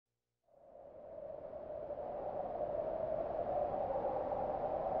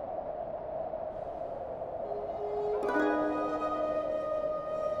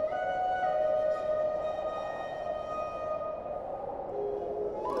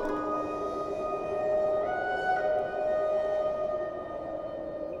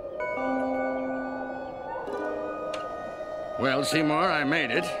Well, Seymour, I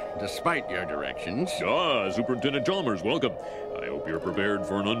made it, despite your directions. Ah, Superintendent Chalmers, welcome. I hope you're prepared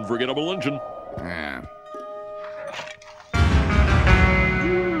for an unforgettable luncheon. Yeah.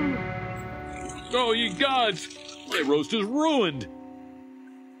 Oh, you gods! My roast is ruined!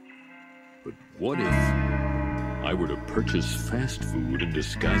 But what if I were to purchase fast food and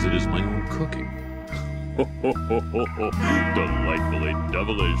disguise it as my own cooking? Ho, ho, ho, ho, ho. Delightfully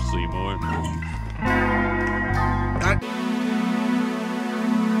devilish, Seymour.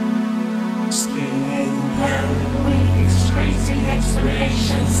 Crazy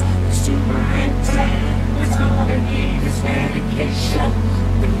explanations. The superintendent is gonna need his medication.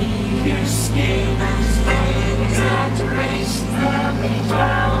 The meteor schemers is out to race the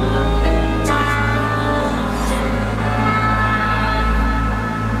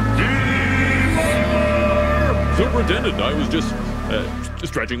Superintendent, I was just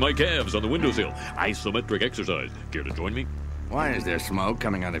stretching my calves on the windowsill. Isometric exercise. Care to join me? Why is there smoke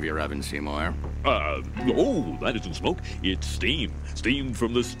coming out of your oven, Seymour? Oh, that isn't smoke. It's steam. Steam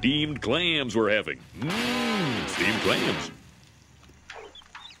from the steamed clams we're having. Steamed clams.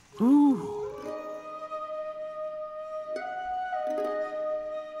 Ooh.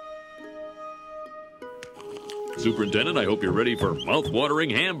 Superintendent, I hope you're ready for mouth-watering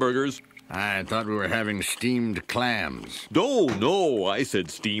hamburgers. I thought we were having steamed clams. No, I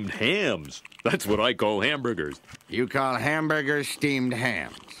said steamed hams. That's what I call hamburgers. You call hamburgers steamed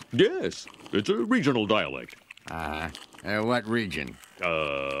hams? Yes, it's a regional dialect. What region?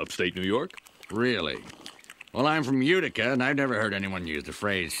 Upstate New York. Really? Well, I'm from Utica, and I've never heard anyone use the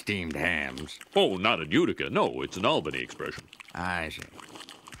phrase steamed hams. Oh, not in Utica. No, it's an Albany expression. I see.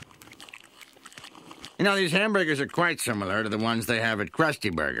 You know, these hamburgers are quite similar to the ones they have at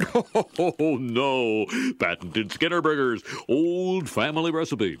Krusty Burger. Oh, no. Patented Skinner burgers. Old family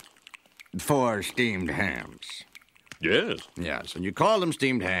recipe. For steamed hams. Yes. Yes, and you call them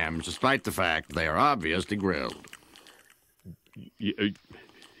steamed hams despite the fact they are obviously grilled. You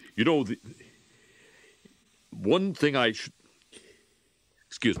know, one thing I should...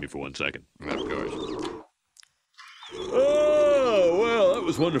 Excuse me for 1 second. Of course. Oh, well, that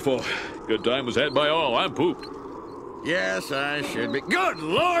was wonderful. Good time was had by all. I'm pooped. Yes, I should be. Good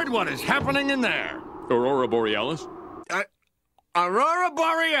Lord, what is happening in there? Aurora Borealis? Aurora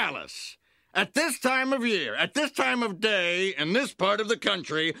Borealis. At this time of year, at this time of day, in this part of the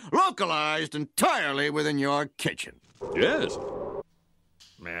country, localized entirely within your kitchen. Yes.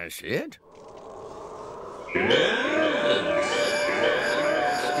 May I see it? Yes.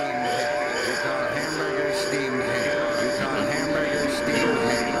 Steamed ham. You call hamburgers steamed ham. You call hamburgers steamed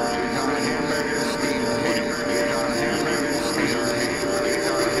ham. You call hamburgers steamed ham. You call hamburgers steamed ham. You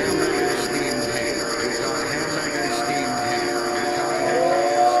call hamburgers steamed ham. You call hamburgers steamed ham.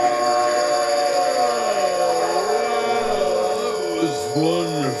 That was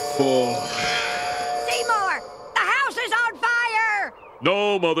wonderful. Seymour, the house is on fire!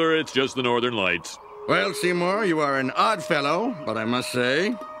 No, Mother, it's just the Northern Lights. Well, Seymour, you are an odd fellow, but I must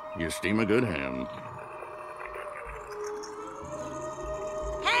say, you steam a good ham.